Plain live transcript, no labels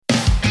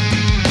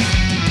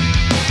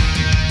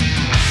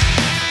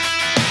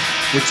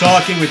We're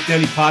talking with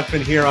Denis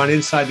Potvin here on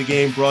Inside the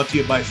Game, brought to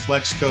you by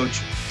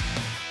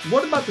flexxCOACH.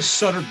 What about the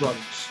Sutter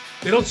brothers?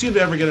 They don't seem to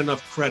ever get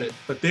enough credit,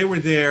 but they were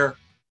there.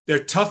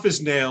 They're tough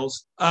as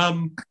nails.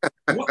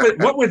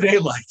 What were they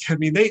like? I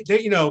mean, they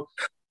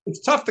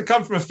it's tough to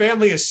come from a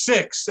family of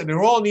six, and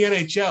they're all in the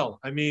NHL.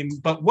 I mean,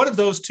 but what are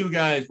those two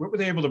guys? What were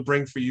they able to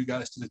bring for you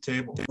guys to the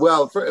table?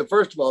 Well,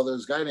 first of all, there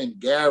was a guy named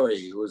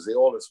Gary who was the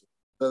oldest.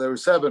 So there were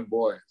 7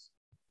 boys,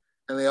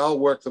 and they all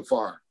worked the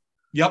farm.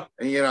 Yep.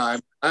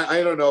 And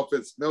I don't know if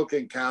it's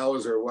milking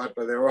cows or what,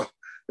 but they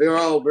were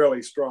all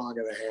really strong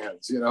in the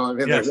hands. I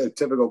mean, Yes. They're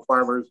typical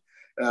farmers.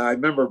 I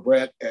remember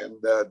Brett and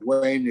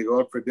Dwayne. You go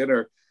out for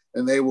dinner,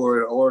 and they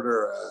would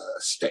order a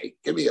steak.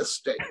 Give me a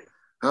steak.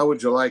 How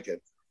would you like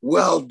it?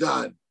 Well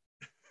done.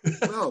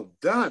 Well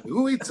done.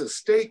 Who eats a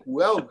steak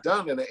well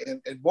done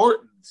in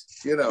Morton's?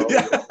 Yeah.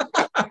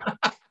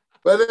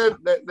 But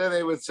then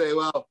they would say,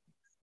 well,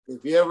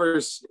 if you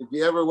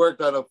ever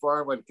worked on a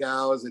farm with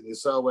cows and you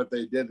saw what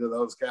they did to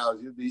those cows,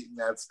 you'd be eating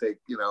that steak,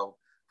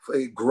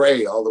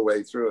 gray all the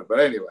way through it. But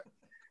anyway,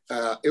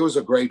 it was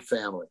a great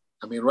family.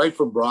 I mean, right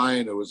from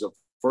Brian, it was the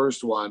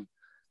first one.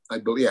 I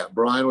believe,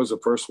 Brian was the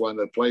first one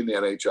that played in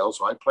the NHL.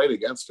 So I played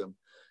against him.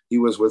 He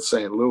was with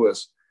St.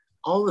 Louis.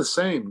 All the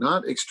same,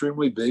 not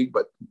extremely big,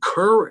 but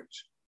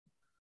courage.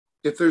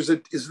 If there's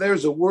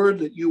a word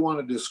that you want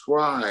to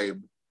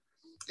describe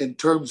in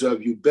terms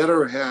of, you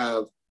better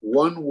have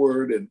one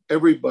word in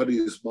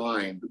everybody's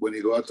mind when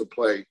you go out to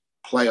play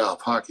playoff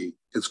hockey,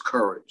 it's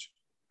courage.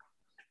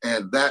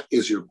 And that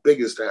is your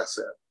biggest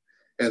asset.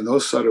 And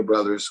those Sutter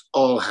brothers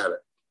all had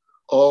it.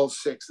 All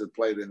 6 that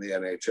played in the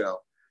NHL.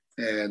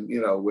 And,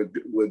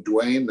 with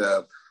Dwayne,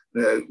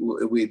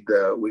 we'd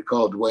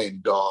call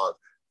Dwayne Dog.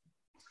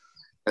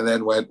 And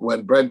then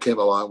when Brent came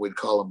along, we'd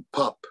call him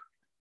Pup.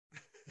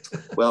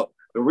 Well,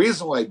 the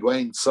reason why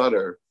Dwayne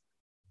Sutter's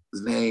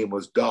name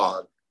was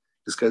Dog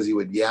is because he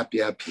would yap,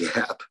 yap,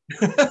 yap.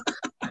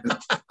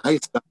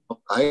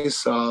 I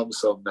saw him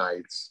some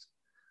nights.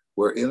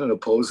 We're in an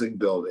opposing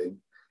building,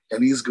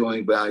 and he's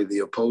going by the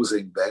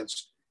opposing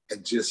bench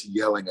and just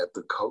yelling at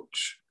the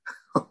coach.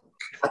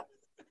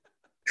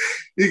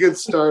 He could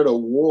start a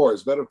war.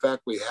 As a matter of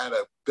fact, we had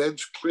a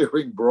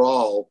bench-clearing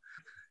brawl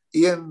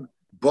in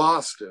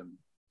Boston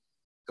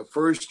the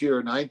first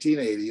year in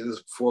 1980. This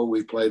was before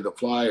we played the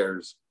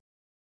Flyers.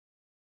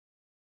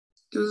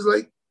 It was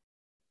like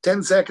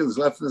 10 seconds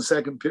left in the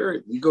second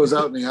period. He goes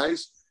out in the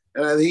ice,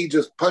 and he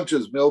just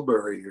punches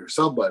Milbury or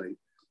somebody.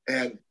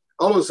 And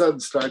all of a sudden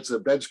starts a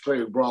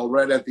bench-clearing brawl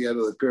right at the end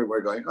of the period. We're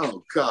going,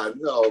 oh, God,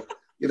 no.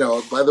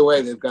 By the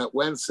way, they've got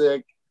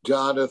Wensick,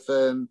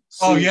 Jonathan.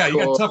 Oh, yeah, you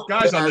got tough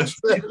guys on this.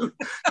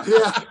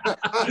 Yeah.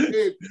 I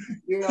mean,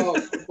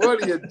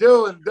 what are you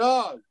doing,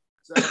 dog?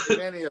 So, in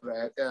any of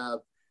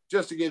that,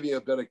 just to give you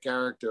a bit of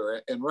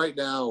character. And right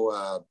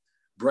now,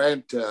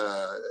 Brent,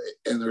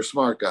 and they're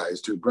smart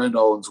guys too. Brent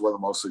owns one of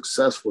the most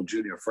successful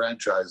junior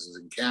franchises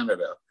in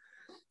Canada.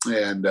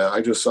 And I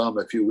just saw him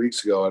a few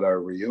weeks ago at our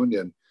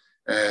reunion.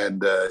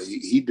 And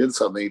he did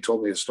something. He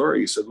told me a story.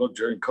 He said, look,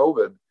 during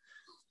COVID,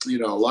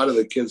 a lot of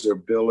the kids are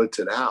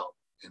billeted out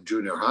in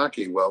junior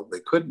hockey. Well,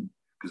 they couldn't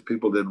because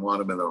people didn't want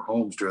them in their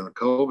homes during the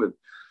COVID.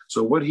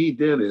 So what he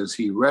did is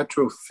he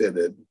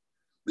retrofitted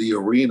the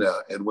arena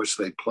in which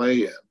they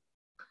play in,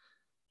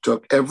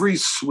 took every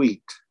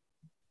suite,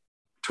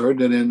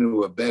 turned it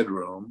into a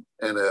bedroom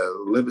and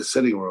a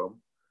sitting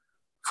room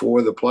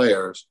for the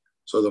players.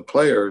 So the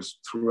players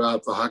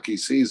throughout the hockey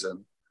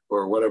season,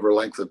 or whatever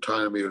length of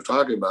time he was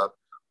talking about,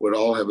 would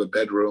all have a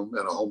bedroom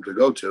and a home to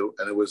go to.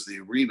 And it was the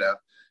arena.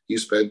 He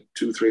spent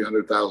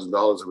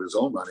 $200,000-$300,000 of his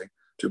own money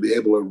to be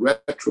able to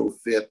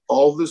retrofit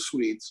all the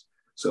suites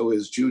so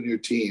his junior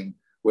team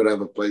would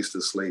have a place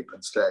to sleep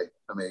and stay.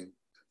 I mean,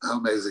 how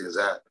amazing is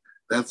that?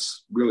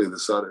 That's really the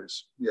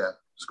Sutters. Yeah,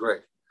 it's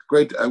great.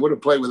 Great. I would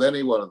have played with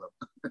any one of them.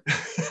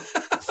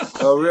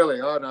 Oh,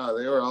 really? Oh, no,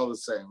 they were all the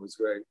same. It was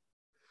great.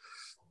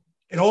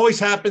 It always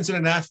happens in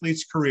an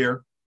athlete's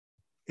career.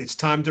 It's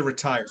time to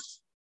retire.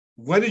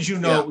 When did you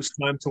know it was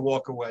time to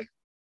walk away?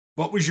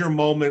 What was your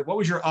moment? What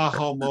was your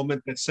aha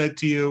moment that said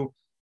to you,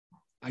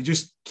 I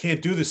just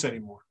can't do this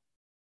anymore?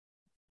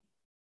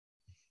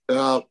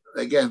 Well,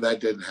 again, that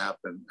didn't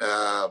happen.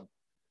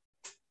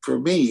 For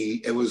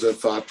me, it was a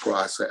thought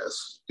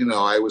process.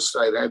 I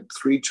had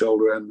 3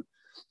 children.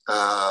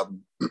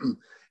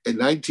 In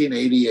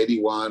 1980,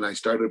 81, I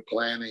started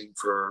planning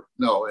in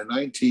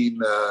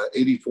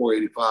 1984,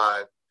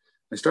 85,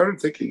 I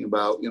started thinking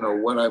about,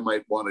 what I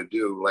might want to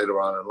do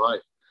later on in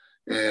life.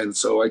 And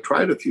so I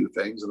tried a few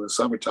things. In the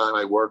summertime,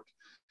 I worked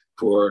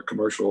for a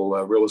commercial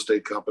real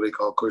estate company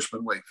called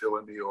Cushman Wakefield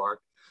in New York.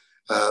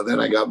 Then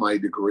I got my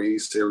degree,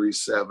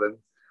 Series 7,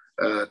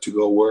 to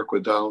go work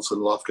with Donaldson,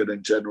 Lufkin,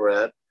 and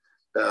Jenrette.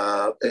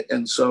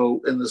 And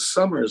so in the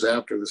summers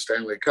after the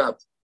Stanley Cup,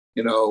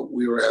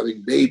 we were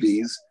having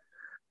babies.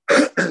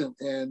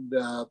 And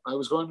I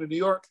was going to New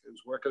York. I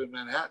was working in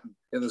Manhattan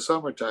in the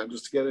summertime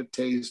just to get a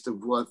taste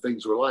of what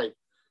things were like.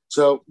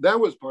 So that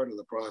was part of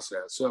the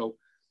process. So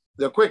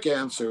the quick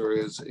answer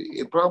is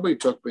it probably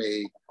took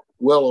me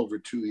well over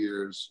 2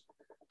 years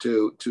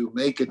to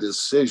make a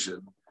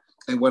decision.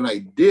 And when I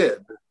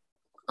did,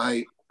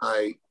 I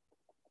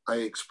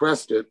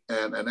expressed it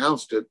and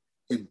announced it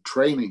in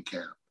training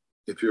camp.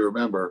 If you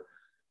remember,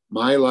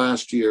 my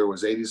last year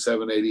was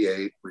 87,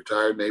 88,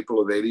 retired in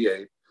April of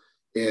 88.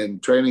 In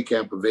training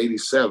camp of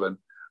 87,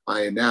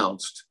 I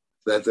announced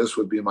that this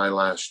would be my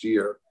last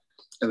year.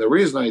 And the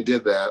reason I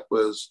did that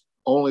was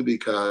only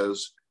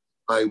because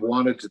I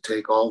wanted to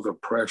take all the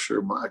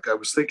pressure. Like I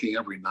was thinking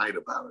every night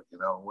about it,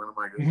 when am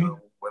I going to go?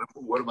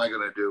 What am I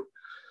going to do?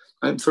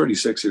 I'm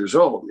 36 years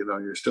old,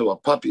 you're still a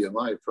puppy in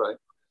life, right?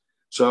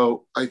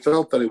 So I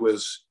felt that it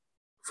was,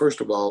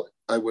 first of all,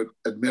 I would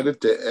admit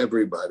it to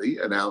everybody,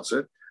 announce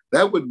it.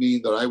 That would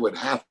mean that I would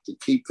have to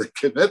keep the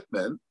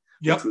commitment,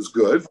 which was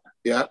good.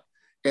 Yeah.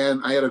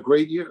 And I had a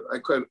great year. I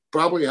could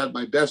probably had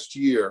my best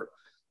year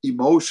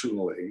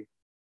emotionally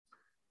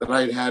that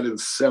I'd had in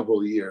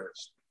several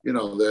years.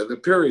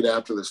 The period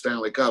after the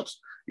Stanley Cups,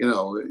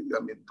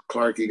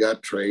 Clarkie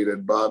got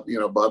traded, Bobby,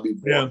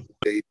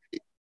 the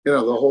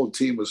whole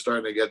team was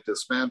starting to get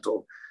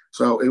dismantled.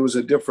 So it was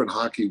a different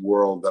hockey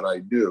world that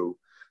I knew.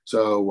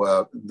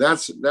 So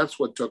that's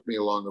what took me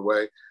along the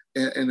way.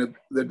 And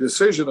the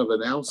decision of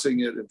announcing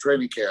it in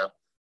training camp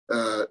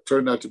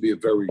turned out to be a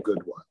very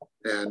good one.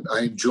 And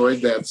I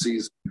enjoyed that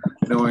season,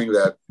 knowing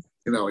that,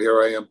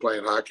 here I am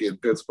playing hockey in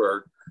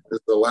Pittsburgh. This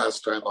is the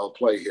last time I'll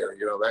play here,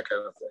 that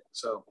kind of thing.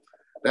 So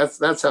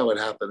that's how it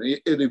happened.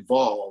 It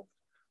evolved.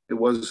 It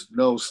was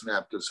no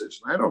snap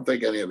decision. I don't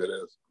think any of it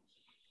is.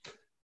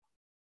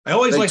 I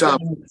always like I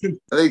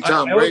think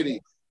Tom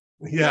Brady.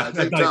 Yeah, I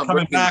think Tom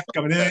coming Brady, back,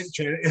 coming in.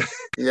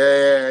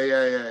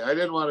 Yeah. I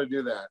didn't want to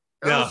do that.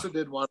 I also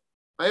didn't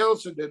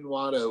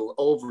want to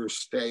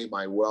overstay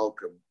my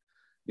welcome.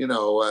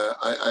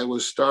 I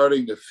was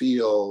starting to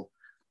feel,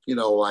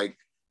 like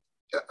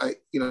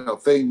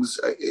things,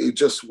 it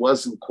just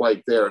wasn't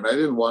quite there. And I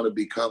didn't want to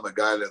become a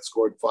guy that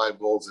scored 5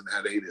 goals and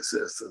had 8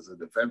 assists as a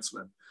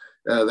defenseman.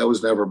 That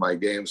was never my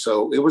game.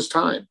 So it was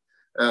time.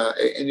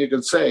 And you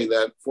can say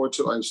that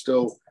fortunately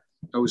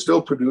I was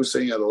still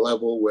producing at a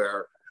level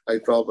where I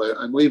felt like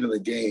I'm leaving the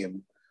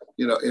game,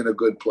 in a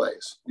good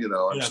place.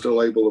 I'm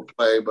still able to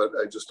play, but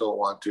I just don't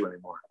want to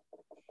anymore.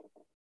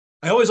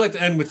 I always like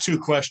to end with 2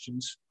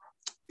 questions.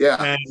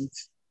 Yeah. And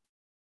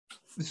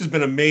this has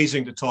been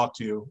amazing to talk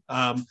to you.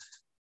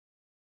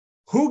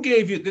 Who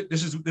gave you,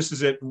 this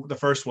is it, the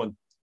first one.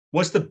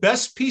 What's the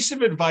best piece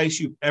of advice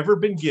you've ever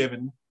been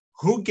given?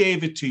 Who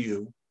gave it to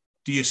you?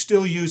 Do you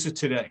still use it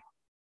today?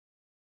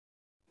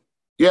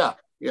 Yeah,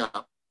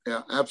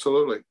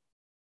 absolutely.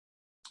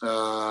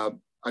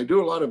 I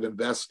do a lot of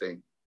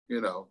investing,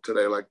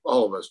 today, like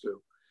all of us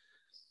do.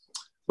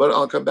 But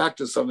I'll come back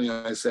to something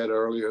I said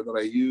earlier that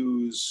I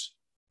use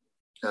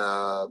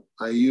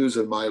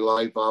in my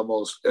life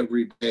almost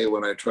every day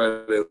when I try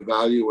to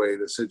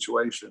evaluate a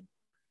situation.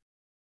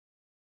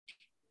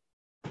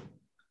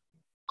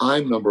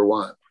 I'm number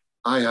one.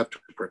 I have to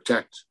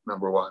protect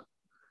number one.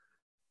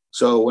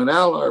 So when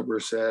Al Arbor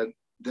said,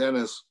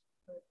 Dennis,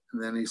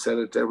 and then he said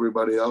it to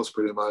everybody else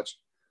pretty much,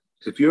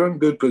 if you're in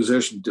good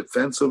position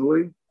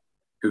defensively,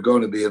 you're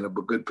going to be in a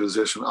good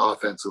position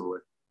offensively.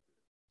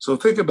 So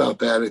think about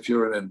that if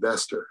you're an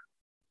investor.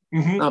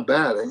 Mm-hmm. Not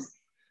bad, eh?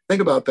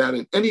 Think about that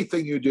in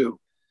anything you do.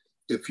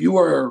 If you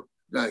are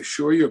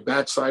sure your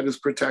backside is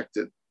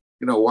protected,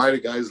 why do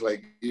guys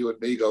like you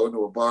and me go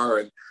into a bar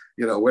and,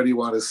 where do you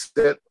want to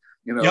sit?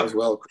 As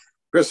well,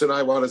 Chris and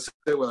I want to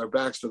sit with our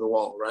backs to the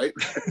wall, right?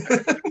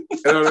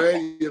 You know what I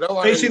mean? You don't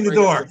want facing the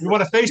door. We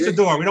want to face the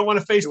door. We don't want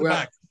to face the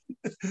back.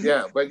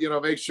 Yeah, but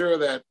make sure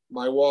that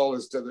my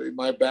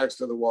back's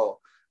to the wall.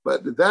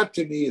 But that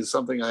to me is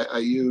something I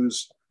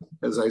use,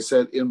 as I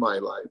said, in my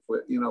life.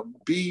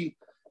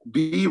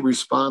 Be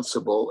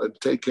responsible and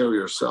take care of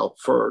yourself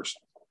first,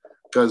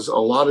 because a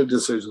lot of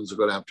decisions are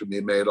going to have to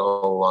be made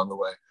all along the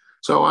way.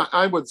 So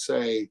I would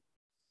say,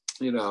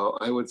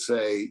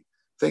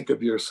 think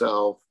of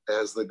yourself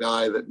as the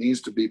guy that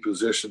needs to be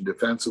positioned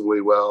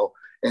defensively well,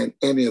 and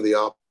any of the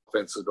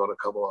offense is going to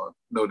come along,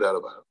 no doubt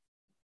about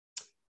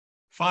it.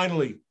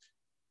 Finally,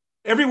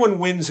 everyone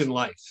wins in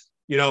life.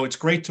 It's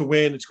great to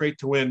win. It's great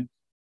to win.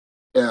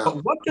 Yeah.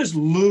 But what does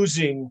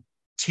losing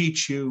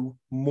teach you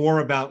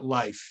more about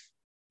life?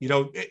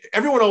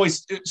 Everyone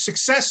always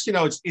success.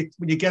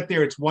 When you get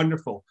there, it's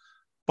wonderful.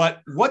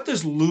 But what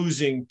does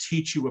losing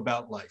teach you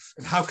about life,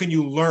 and how can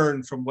you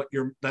learn from what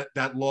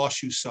that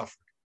loss you suffered?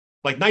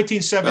 Like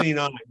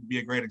 1979 would be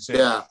a great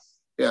example.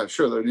 Yeah,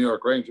 sure. The New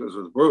York Rangers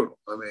was brutal.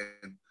 I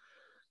mean,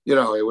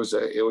 it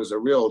was a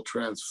real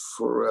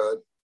transfer,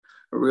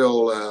 a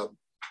real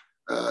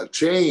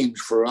change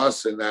for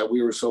us in that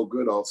we were so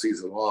good all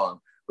season long,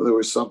 but there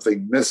was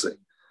something missing.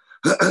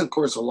 Of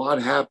course, a lot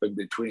happened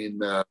between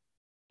that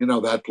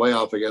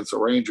playoff against the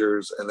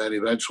Rangers and then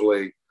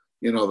eventually,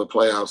 the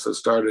playoffs that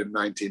started in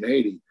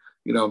 1980.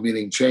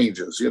 Meaning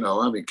changes,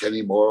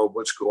 Kenny Morrow,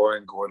 Butch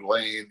Goring, Gordon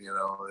Lane,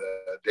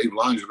 Dave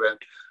Langevin,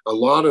 a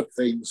lot of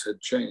things had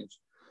changed.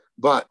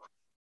 But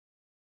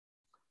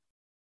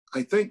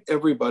I think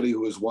everybody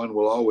who has won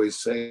will always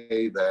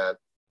say that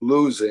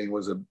losing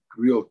was a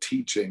real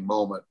teaching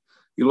moment.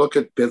 You look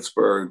at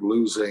Pittsburgh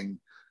losing,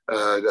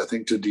 I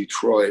think, to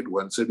Detroit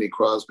when Sidney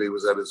Crosby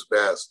was at his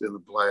best in the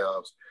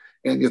playoffs.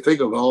 And you think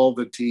of all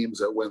the teams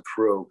that went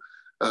through.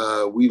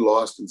 We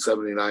lost in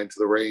 '79 to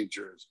the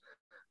Rangers.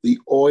 The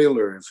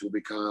Oilers, who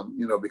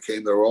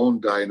became their own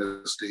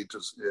dynasty,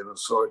 in a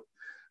sort,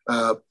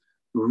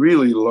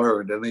 really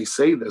learned, and they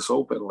say this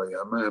openly.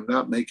 I'm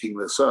not making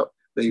this up.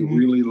 They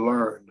really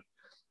learned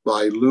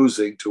by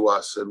losing to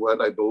us. And what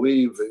I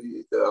believe,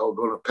 I'm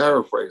going to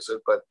paraphrase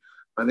it, but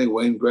I think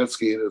Wayne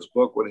Gretzky in his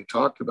book, when he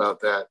talked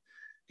about that,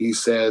 he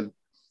said,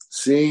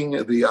 seeing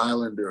the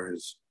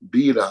Islanders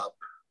beat up,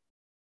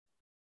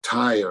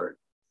 tired,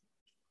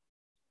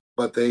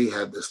 but they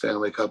had the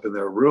Stanley Cup in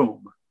their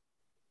room,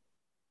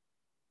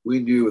 we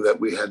knew that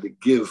we had to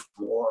give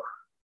more.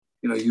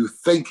 You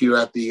think you're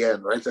at the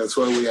end, right? That's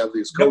why we have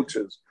these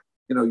coaches.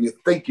 You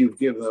think you've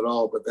given it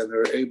all, but then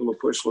they're able to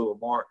push a little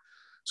more.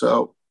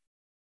 So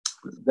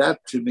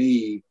that to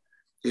me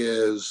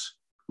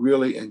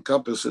really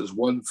encompasses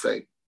one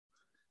thing: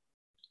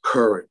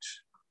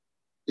 courage.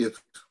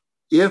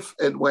 If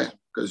and when,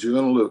 because you're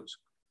going to lose.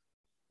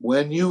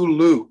 When you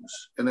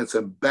lose and it's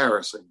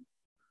embarrassing,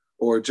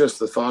 or just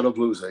the thought of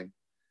losing,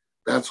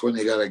 that's when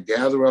you got to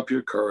gather up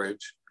your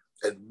courage,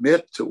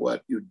 admit to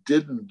what you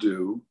didn't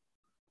do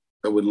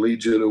that would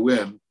lead you to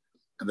win,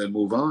 and then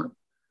move on.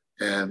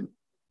 And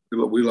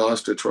we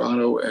lost to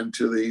Toronto and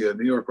to the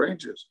New York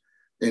Rangers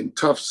in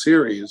tough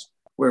series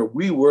where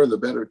we were the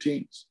better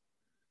teams,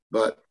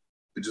 but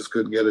we just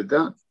couldn't get it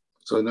done.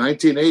 So in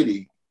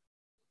 1980,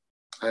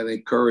 I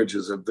think courage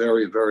is a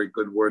very, very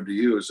good word to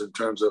use in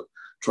terms of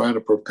trying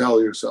to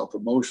propel yourself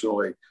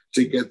emotionally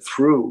to get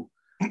through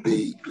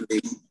the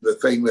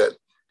thing that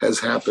has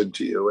happened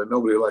to you, and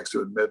nobody likes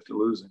to admit to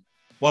losing.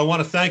 Well, I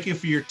want to thank you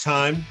for your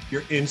time,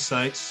 your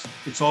insights.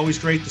 It's always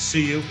great to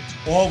see you. It's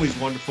always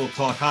wonderful to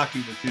talk hockey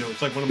with you.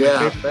 It's like one of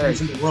my favorite things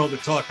in the world to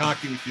talk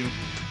hockey with you.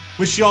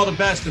 Wish you all the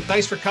best, and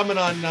thanks for coming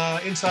on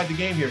Inside the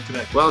Game here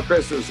today. Well,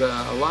 Chris, it was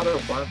a lot of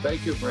fun.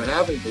 Thank you for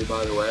having me,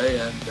 by the way,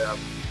 and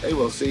hey,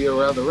 we'll see you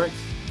around the rink.